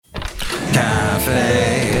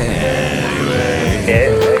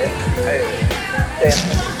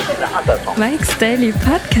Mike's Daily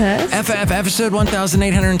Podcast. FF episode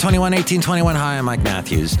 1821, 1821. Hi, I'm Mike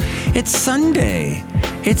Matthews. It's Sunday.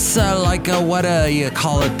 It's what you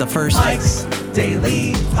call it? The first Mike's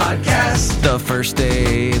Daily Podcast. The first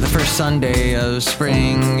Sunday of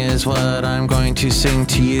spring is what I'm going to sing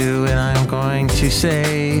to you, and I'm going to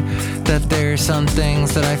say that there's some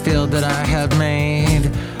things that I feel that I have made,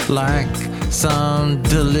 like some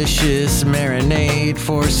delicious marinade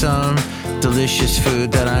for some delicious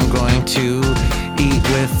food that I'm going to eat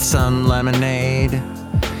with some lemonade.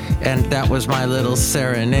 And that was my little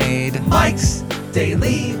serenade. Mike's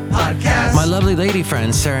Daily Podcast. My lovely lady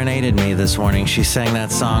friend serenaded me this morning. She sang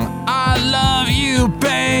that song, I love you,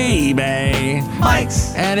 baby.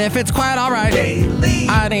 Mike's And if it's quite all right, Daily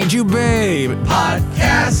I need you, babe.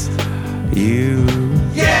 Podcast. You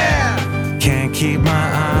Yeah. can't keep my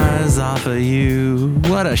eyes off of you.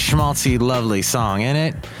 What a schmaltzy, lovely song, isn't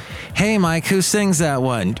it? Hey, Mike, who sings that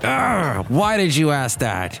one? Why did you ask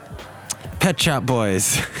that? Pet Shop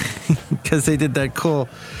Boys. Because they did that cool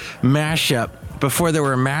mashup. Before there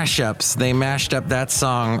were mashups, they mashed up that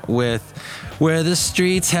song with Where the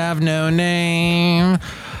Streets Have No Name.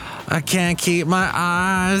 I can't keep my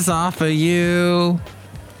eyes off of you.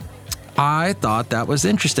 I thought that was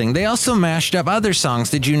interesting. They also mashed up other songs.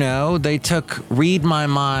 Did you know? They took Read My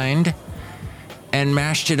Mind and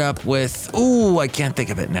mashed it up with, I can't think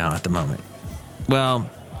of it now at the moment. Well,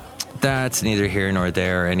 that's neither here nor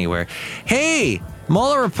there or anywhere. Hey,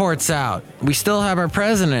 Mueller report's out. We still have our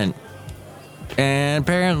president. And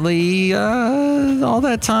apparently, all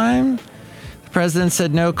that time, the president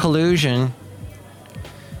said no collusion.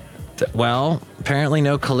 Well, apparently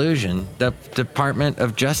no collusion. The Department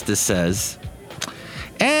of Justice says.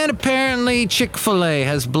 And apparently Chick-fil-A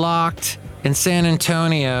has blocked in San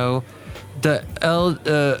Antonio the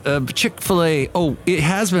Chick-fil-A. It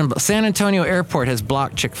has been. San Antonio Airport has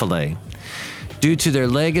blocked Chick-fil-A due to their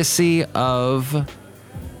legacy of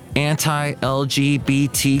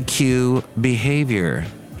anti-LGBTQ behavior.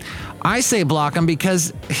 I say block them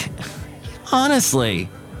because, honestly,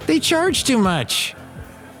 they charge too much.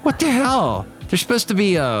 What the hell? They're supposed to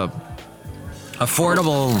be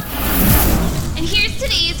affordable. And here's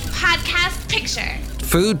today's podcast picture.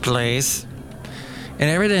 Food place. And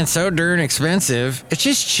everything's so darn expensive. It's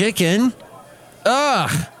just chicken. Ugh.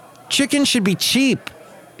 Chicken should be cheap,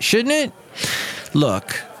 shouldn't it?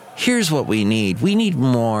 Look, here's what we need. We need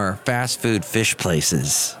more fast food fish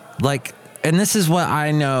places. And this is what I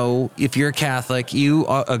know. If you're Catholic, you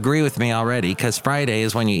agree with me already, because Friday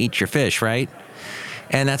is when you eat your fish, right?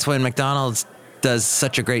 And that's when McDonald's does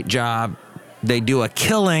such a great job. They do a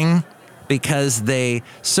killing because they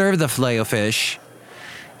serve the filet-o-fish.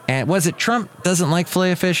 And was it Trump doesn't like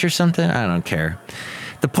filet-o-fish or something? I don't care.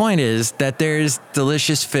 The point is that there's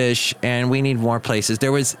delicious fish, and we need more places.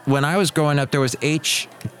 When I was growing up, there was H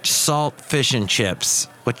Salt Fish and Chips.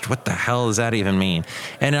 What the hell does that even mean?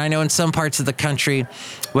 And I know in some parts of the country,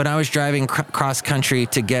 when I was driving cross country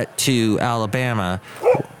to get to Alabama,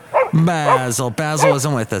 Basil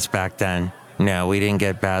wasn't with us back then. No, we didn't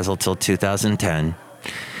get Basil till 2010.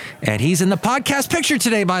 And he's in the podcast picture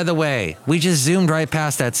today, by the way. We just zoomed right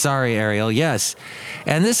past that. Sorry, Ariel. Yes.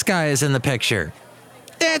 And this guy is in the picture.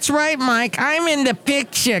 That's right, Mike. I'm in the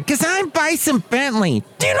picture because I'm Bison Bentley.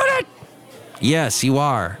 Do you know that? Yes, you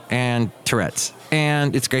are. And Tourette's.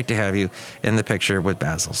 And it's great to have you in the picture with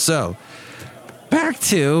Basil. So, back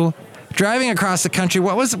to driving across the country.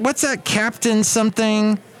 What's that Captain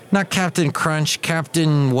something? Not Captain Crunch,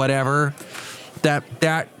 Captain whatever.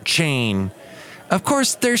 That chain. Of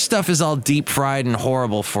course, their stuff is all deep fried and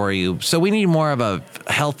horrible for you. So we need more of a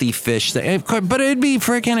healthy fish. But it'd be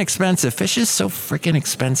freaking expensive. Fish is so freaking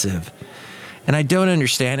expensive. And I don't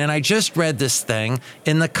understand. And I just read this thing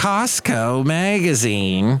in the Costco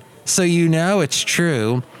magazine, so you know it's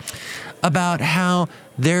true, about how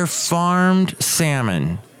their farmed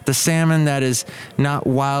salmon, the salmon that is not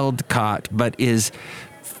wild caught, but is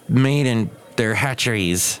made in their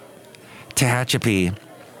hatcheries, Tehachapi.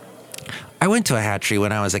 I went to a hatchery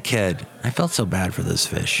when I was a kid. I felt so bad for those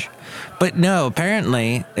fish. But no,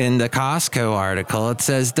 apparently in the Costco article, it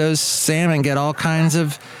says those salmon get all kinds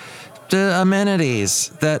of amenities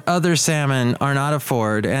that other salmon are not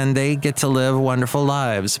afford, and they get to live wonderful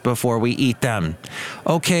lives before we eat them.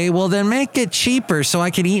 Okay, well then make it cheaper so I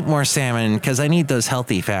can eat more salmon, because I need those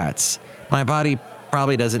healthy fats. My body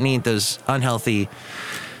probably doesn't need those unhealthy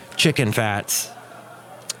chicken fats.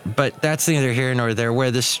 But that's neither here nor there. Where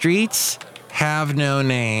the streets have no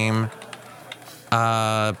name,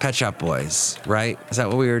 Pet Shop Boys, right? Is that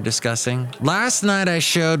what we were discussing? Last night I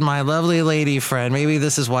showed my lovely lady friend, maybe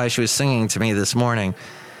this is why she was singing to me this morning,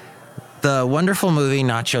 the wonderful movie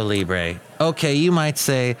Nacho Libre. Okay, you might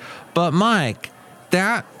say, but Mike,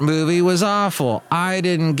 that movie was awful. I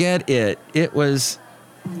didn't get it. It was...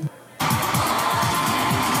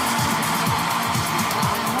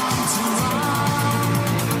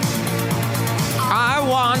 I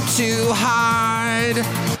want to hide.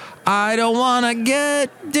 I don't want to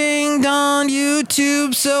get dinged on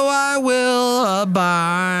YouTube, so I will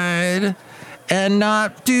abide and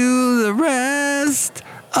not do the rest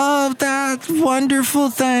of that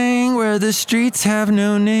wonderful thing where the streets have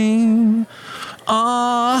no name.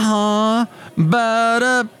 Uh-huh.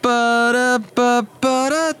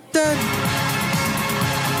 Ba-da-ba-da-ba-ba-da-da.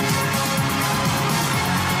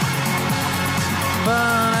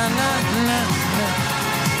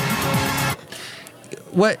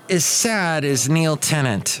 What is sad is Neil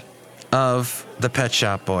Tennant of the Pet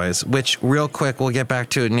Shop Boys, which real quick, we'll get back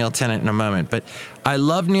to Neil Tennant in a moment. But I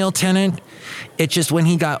love Neil Tennant. It's just when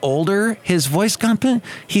he got older, his voice got,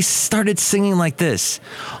 he started singing like this.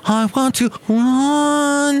 I want to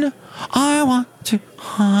run. I want to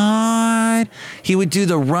hide. He would do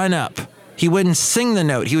the run up. He wouldn't sing the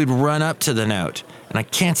note. He would run up to the note. And I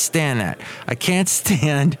can't stand that. I can't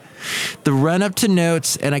stand the run up to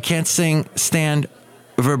notes, and I can't stand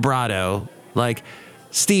vibrato like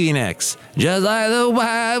Stevie Nicks, just like the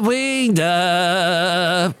white-winged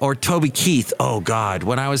dove, or Toby Keith. Oh God,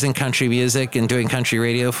 when I was in country music and doing country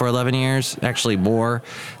radio for 11 years, actually more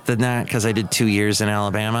than that because I did 2 years in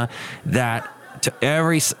Alabama, that to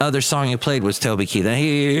every other song you played was Toby Keith. And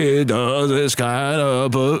he does this kind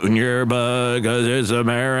of put in your butt because it's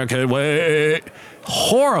American way.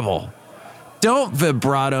 Horrible. Don't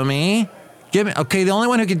vibrato me. Okay, the only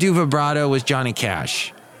one who could do vibrato was Johnny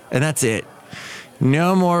Cash. And that's it.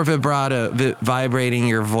 No more vibrato, vibrating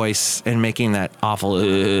your voice and making that awful,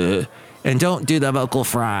 and don't do the vocal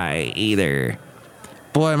fry either.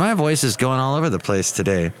 Boy, my voice is going all over the place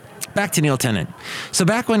today. Back to Neil Tennant. So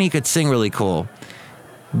back when he could sing really cool,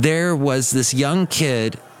 there was this young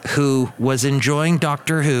kid who was enjoying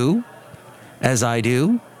Doctor Who, as I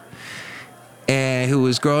do, and who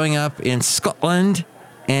was growing up in Scotland,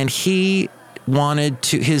 and he wanted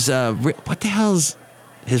to, what the hell's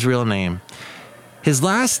his real name? His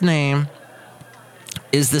last name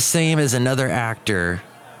is the same as another actor.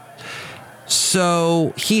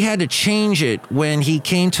 So he had to change it when he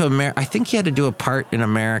came to America. I think he had to do a part in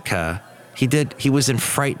America. He was in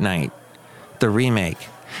Fright Night, the remake.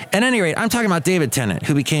 At any rate, I'm talking about David Tennant,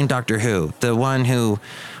 who became Doctor Who, the one who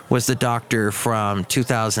was the Doctor from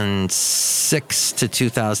 2006 to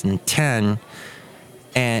 2010.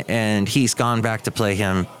 And he's gone back to play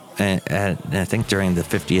him, I think, during the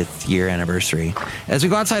 50th year anniversary. As we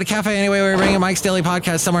go outside a cafe anyway, we're bringing Mike's Daily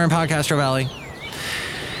Podcast somewhere in Podcastro Valley.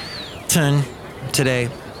 10 today.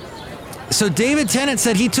 So David Tennant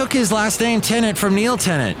said he took his last name Tennant from Neil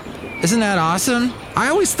Tennant. Isn't that awesome? I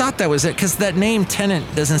always thought that was it because that name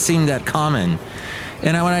Tennant doesn't seem that common.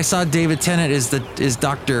 And when I saw David Tennant is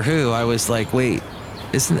Doctor Who, I was like, wait,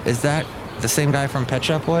 is that the same guy from Pet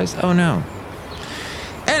Shop Boys? Oh no.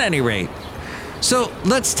 At any rate, so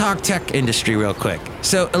let's talk tech industry real quick.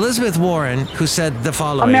 So Elizabeth Warren, who said the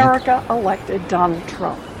following. America elected Donald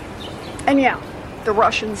Trump. And yeah, the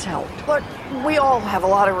Russians helped. But we all have a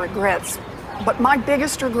lot of regrets. But my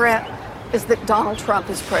biggest regret is that Donald Trump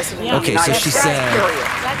is president of the United States. Okay, so she said, period.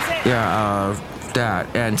 Yeah,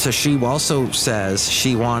 that. And so she also says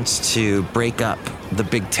she wants to break up the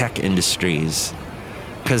big tech industries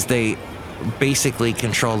because they basically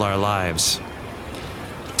control our lives.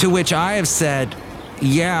 To which I have said,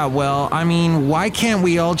 yeah, well, I mean, why can't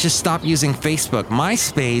we all just stop using Facebook?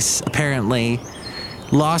 MySpace apparently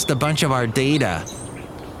lost a bunch of our data.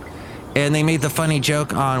 And they made the funny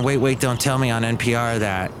joke on Wait, Don't Tell Me on NPR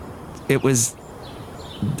that it was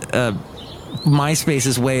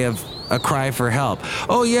MySpace's way of a cry for help.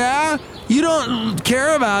 Oh, yeah? You don't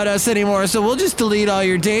care about us anymore, so we'll just delete all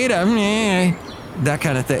your data. That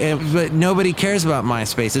kind of thing. But nobody cares about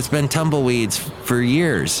MySpace. It's been tumbleweeds for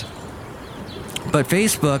years. But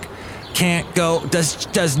Facebook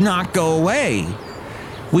does not go away.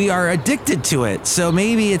 We are addicted to it. So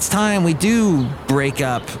maybe it's time we do break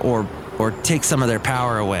up or take some of their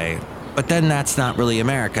power away. But then that's not really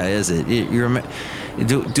America, is it?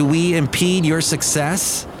 Do we impede your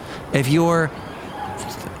success? If you're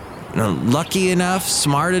lucky enough,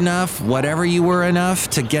 smart enough, whatever you were enough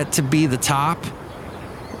to get to be the top,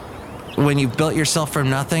 when you've built yourself from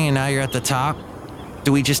nothing and now you're at the top,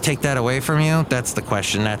 do we just take that away from you? That's the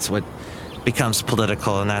question. That's what becomes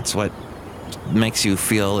political, and that's what makes you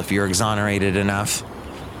feel if you're exonerated enough.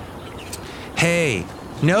 Hey,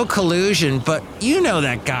 no collusion, but you know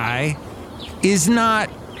that guy is not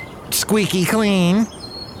squeaky clean.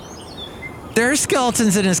 There are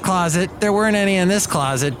skeletons in his closet. There weren't any in this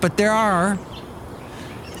closet, but there are.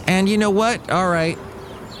 And you know what? All right.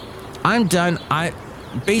 I'm done. I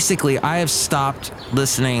have stopped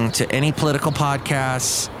listening to any political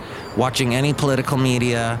podcasts, watching any political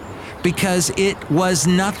media, because it was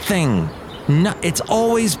nothing. It's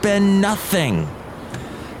always been nothing.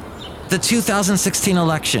 The 2016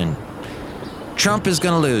 election. Trump is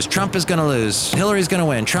going to lose. Trump is going to lose. Hillary's going to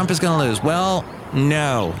win. Trump is going to lose. Well,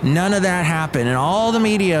 no. None of that happened. And all the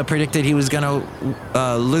media predicted he was going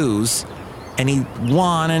to lose. And he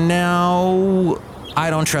won. And now I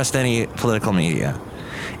don't trust any political media.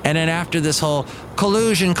 And then after this whole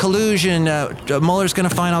collusion, Mueller's going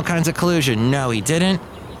to find all kinds of collusion. No, he didn't.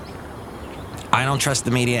 I don't trust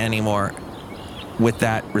the media anymore with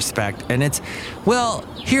that respect. And it's, well,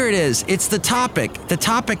 here it is. It's the topic. The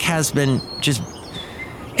topic has been just,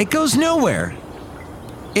 it goes nowhere.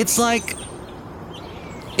 It's like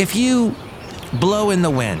if you blow in the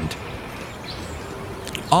wind,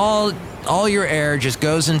 all your air just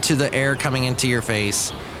goes into the air coming into your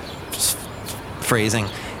face. Just phrasing.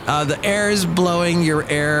 The air is blowing your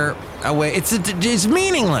air away. It's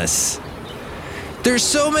meaningless. There's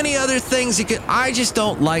so many other things I just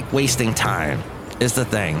don't like wasting time, is the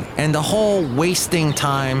thing. And the whole wasting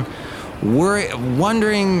time,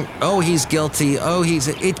 wondering, oh, he's guilty,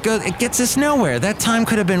 it gets us nowhere. That time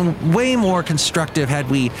could have been way more constructive had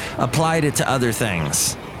we applied it to other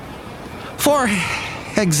things. For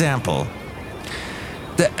example,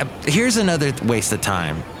 here's another waste of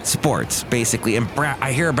time. Sports, basically. And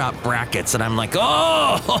I hear about brackets, and I'm like,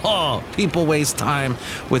 oh, people waste time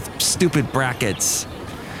with stupid brackets.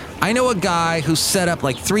 I know a guy who set up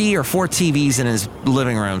like 3 or 4 TVs in his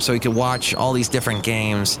living room so he could watch all these different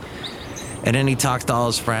games. And then he talks to all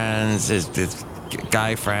his friends, his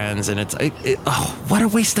guy friends, and what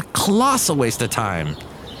a colossal waste of time.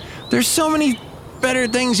 There's so many better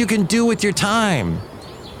things you can do with your time.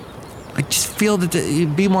 I just feel that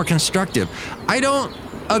it'd be more constructive. I don't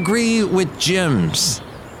agree with gyms.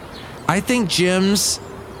 I think gyms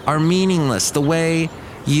are meaningless. The way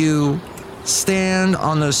you stand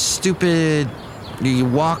on you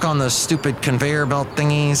walk on those stupid conveyor belt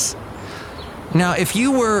thingies. Now, if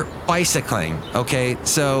you were bicycling, okay,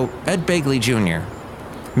 so Ed Begley Jr.,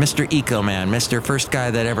 Mr. Eco Man, Mr. First guy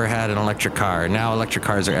that ever had an electric car. Now electric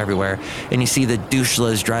cars are everywhere. And you see the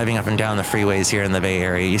douchelas driving up and down the freeways here in the Bay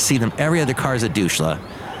Area. You see them, every other car is a douchela.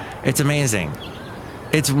 It's amazing.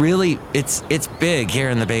 It's really, it's big here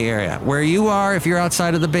in the Bay Area. Where you are, if you're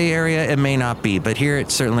outside of the Bay Area, it may not be. But here it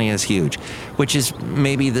certainly is huge, which is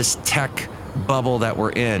maybe this tech bubble that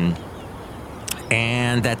we're in.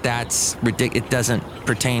 And that's ridiculous. It doesn't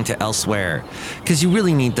pertain to elsewhere, because you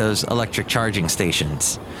really need those electric charging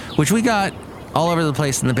stations, which we got all over the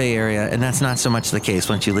place in the Bay Area, and that's not so much the case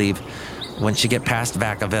once you get past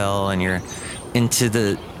Vacaville and you're into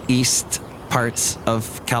the east parts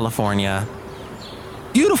of California.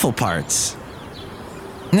 Beautiful parts.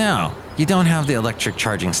 No, you don't have the electric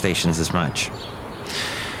charging stations as much.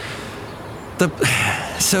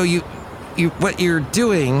 So what you're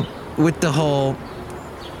doing with the whole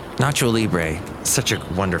Nacho Libre, such a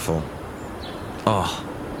wonderful,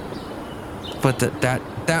 but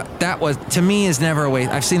that was, to me, is never a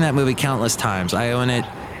waste. I've seen that movie countless times. I own it.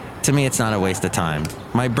 To me, it's not a waste of time.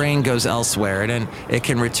 My brain goes elsewhere, and then it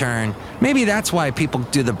can return. Maybe that's why people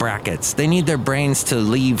do the brackets. They need their brains to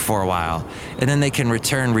leave for a while, and then they can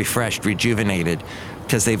return refreshed, rejuvenated,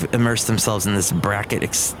 because they've immersed themselves in this bracket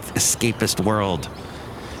escapist world.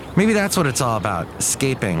 Maybe that's what it's all about,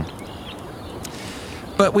 escaping.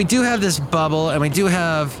 But we do have this bubble, and we do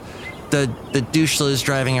have the douchelas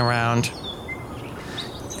driving around.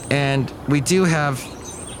 And we do have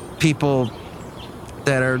people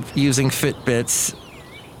that are using Fitbits,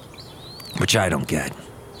 which I don't get.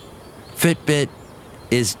 Fitbit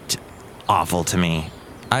is awful to me.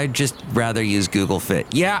 I'd just rather use Google Fit.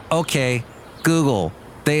 Yeah, okay, Google.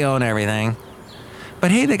 They own everything.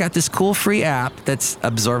 But hey, they got this cool free app that's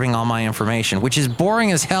absorbing all my information, which is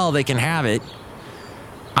boring as hell. They can have it.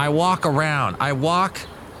 I walk around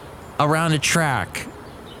a track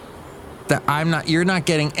that you're not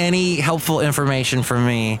getting any helpful information from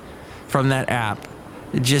me from that app,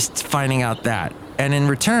 just finding out that. And in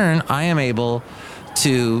return, I am able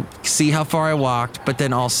to see how far I walked, but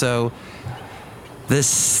then also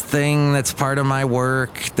this thing that's part of my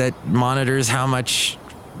work that monitors how much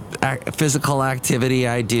physical activity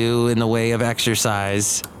I do in the way of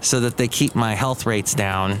exercise so that they keep my health rates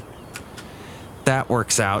down. that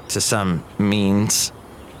works out to some means.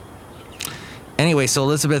 Anyway, so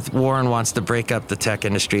Elizabeth Warren wants to break up the tech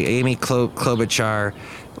industry. Amy Klobuchar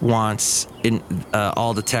wants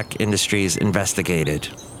all the tech industries investigated.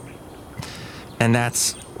 And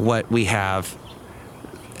that's what we have.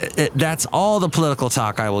 That's all the political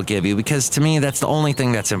talk I will give you, because to me, that's the only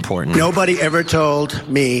thing that's important. Nobody ever told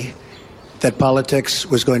me that politics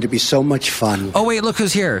was going to be so much fun. Oh, wait, look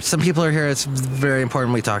who's here. Some people are here. It's very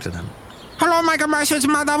important we talk to them. Hello, my commercials,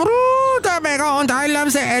 Madame Ruth. I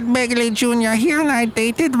love the Ed Begley Jr. He and I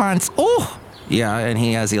dated once. Oh! Yeah, and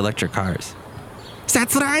he has the electric cars.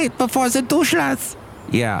 That's right, before the douchelas.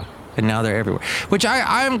 Yeah, and now they're everywhere. Which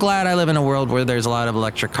I'm glad I live in a world where there's a lot of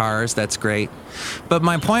electric cars. That's great. But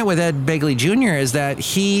my point with Ed Begley Jr. is that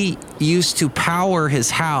he used to power his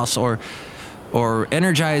house or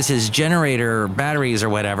energize his generator or batteries or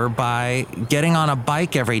whatever by getting on a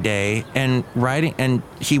bike every day and riding, and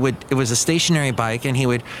it was a stationary bike, and he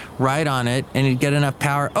would ride on it and he'd get enough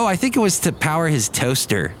power. Oh, I think it was to power his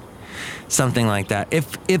toaster. Something like that.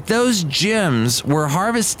 If those gyms were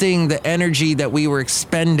harvesting the energy that we were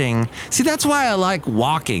expending, see, that's why I like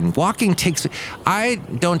walking. I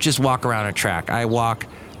don't just walk around a track. I walk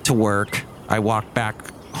to work. I walk back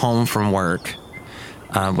home from work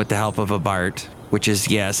with the help of a BART, which is,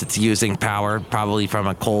 yes, it's using power, probably from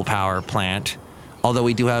a coal power plant. Although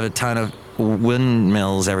we do have a ton of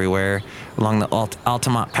windmills everywhere along the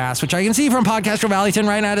Altamont Pass, which I can see from Podcastro Valleyton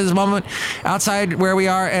right now at this moment, outside where we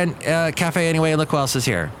are, and Cafe Anyway. Look who else is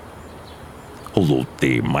here. Hello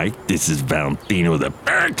there, Mike. This is Valentino, the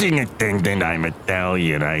parking attendant. I'm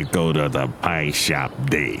Italian. I go to the pie shop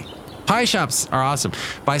day. Pie shops are awesome.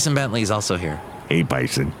 Bison Bentley's also here. Hey,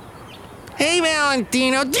 Bison. Hey,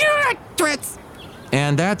 Valentino. Do you like twits?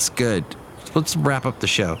 And that's good. Let's wrap up the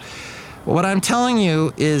show. What I'm telling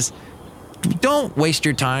you is, don't waste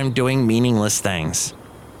your time doing meaningless things.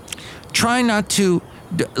 Try not to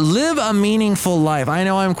live a meaningful life. I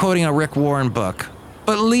know I'm quoting a Rick Warren book,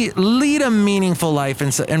 but lead a meaningful life.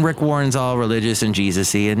 And Rick Warren's all religious and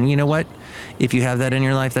Jesus-y. And you know what? If you have that in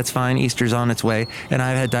your life, that's fine. Easter's on its way. And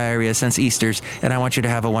I've had diarrhea since Easter's. And I want you to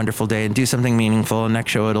have a wonderful day and do something meaningful. And next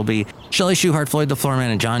show, it'll be Shelley Shuhart, Floyd the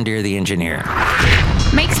Floorman, and John Deere the Engineer.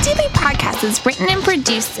 Mike's Daily Podcast is written and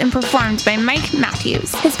produced and performed by Mike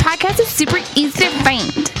Matthews. His podcast is super easy to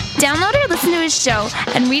find. Download or listen to his show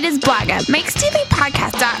and read his blog at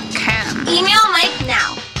mikesdailypodcast.com. Email Mike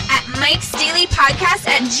now at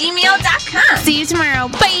mikesdailypodcast@gmail.com. See you tomorrow.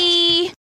 Bye!